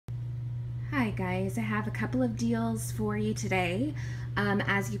Hi guys, I have a couple of deals for you today.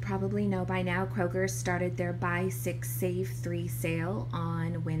 As you probably know by now, Kroger started their buy 6 save 3 sale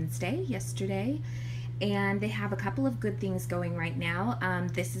on Wednesday, yesterday, and they have a couple of good things going right now.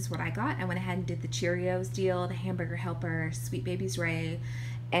 This is what I got. I went ahead and did the Cheerios deal, the Hamburger Helper, Sweet Baby's Ray,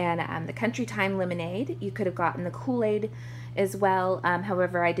 and the Country Time Lemonade. You could have gotten the Kool-Aid as well.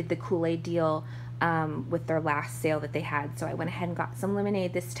 However, I did the Kool-Aid deal with their last sale that they had, so I went ahead and got some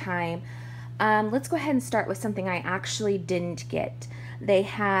lemonade this time. Let's go ahead and start with something I actually didn't get. They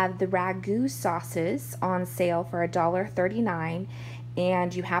have the ragu sauces on sale for $1.39,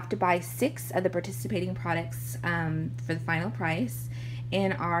 and you have to buy 6 of the participating products for the final price.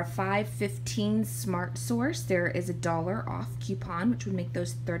 In our $5.15 Smart Source, there is a $1 off coupon, which would make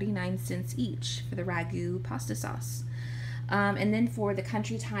those 39 cents each for the ragu pasta sauce. And then for the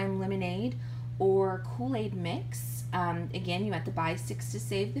Country Time Lemonade or Kool-Aid mix, again, you have to buy 6 to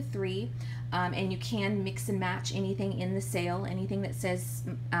save the 3, and you can mix and match anything in the sale. Anything that says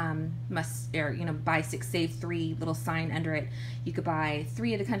buy 6 save 3 little sign under it, you could buy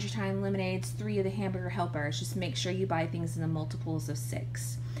 3 of the Country Time lemonades, 3 of the Hamburger Helpers. Just make sure you buy things in the multiples of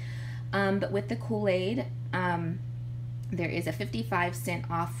 6. But with the Kool-Aid, there is a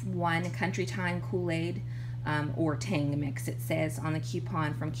 55-cent off 1 Country Time Kool-Aid or Tang mix, it says on the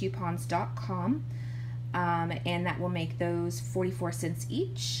coupon from coupons.com, and that will make those 44 cents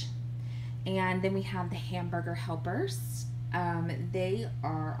each. And then we have the Hamburger Helpers. They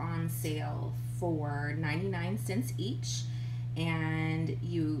are on sale for 99 cents each, and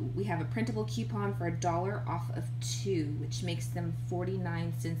we have a printable coupon for $1 off of 2, which makes them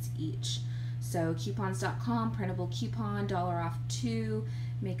 49 cents each. So coupons.com, printable coupon, $1 off 2,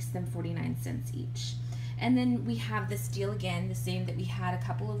 makes them 49 cents each. And then we have this deal again, the same that we had a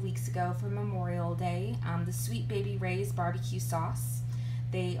couple of weeks ago for Memorial Day, the Sweet Baby Ray's barbecue sauce.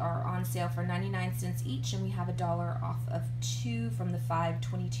 They are on sale for 99 cents each, and we have a $1 off of 2 from the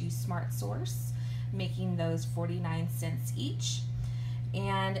 $5.22 Smart Source, making those 49 cents each.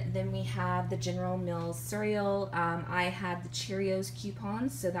 And then we have the General Mills cereal. I had the Cheerios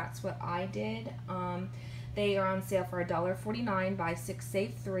coupons, so that's what I did. They are on sale for $1.49, buy 6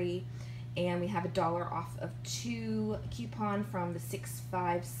 save 3. And we have a $1 off of 2 coupon from the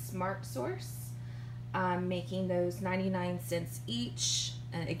 6.5 Smart Source, making those 99 cents each.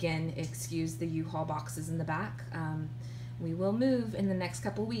 And again, excuse the U-Haul boxes in the back. We will move in the next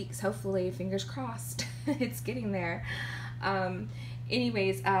couple weeks, hopefully, fingers crossed. It's getting there.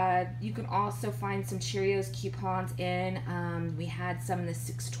 Anyways, you can also find some Cheerios coupons in. We had some in the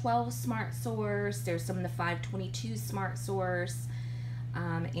 612 Smart Source. There's some in the 522 Smart Source.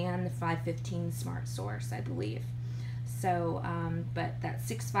 And the 515 Smart Source, I believe. So, but that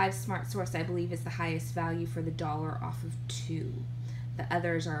 6.5 Smart Source, I believe, is the highest value for the $1 off of 2. The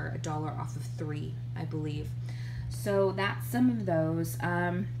others are a $1 off of 3, I believe. So that's some of those.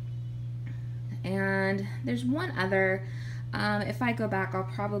 And there's one other. If I go back, I'll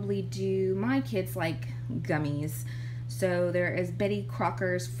probably do, my kids like gummies. So there is Betty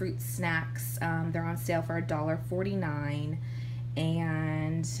Crocker's Fruit Snacks. They're on sale for $1.49.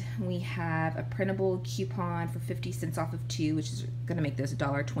 And we have a printable coupon for 50 cents off of 2, which is going to make those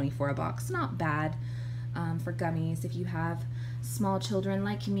 $1.24 a box. Not bad for gummies if you have small children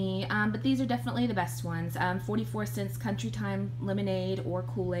like me. But these are definitely the best ones. 44 cents Country Time Lemonade or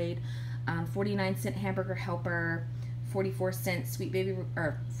Kool-Aid, 49-cent Hamburger Helper, 44 cents Sweet Baby,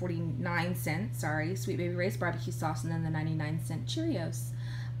 or 49 cents, sorry, Sweet Baby Ray's barbecue sauce, and then the 99-cent Cheerios.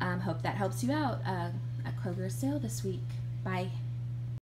 Hope that helps you out at Kroger's sale this week. Bye.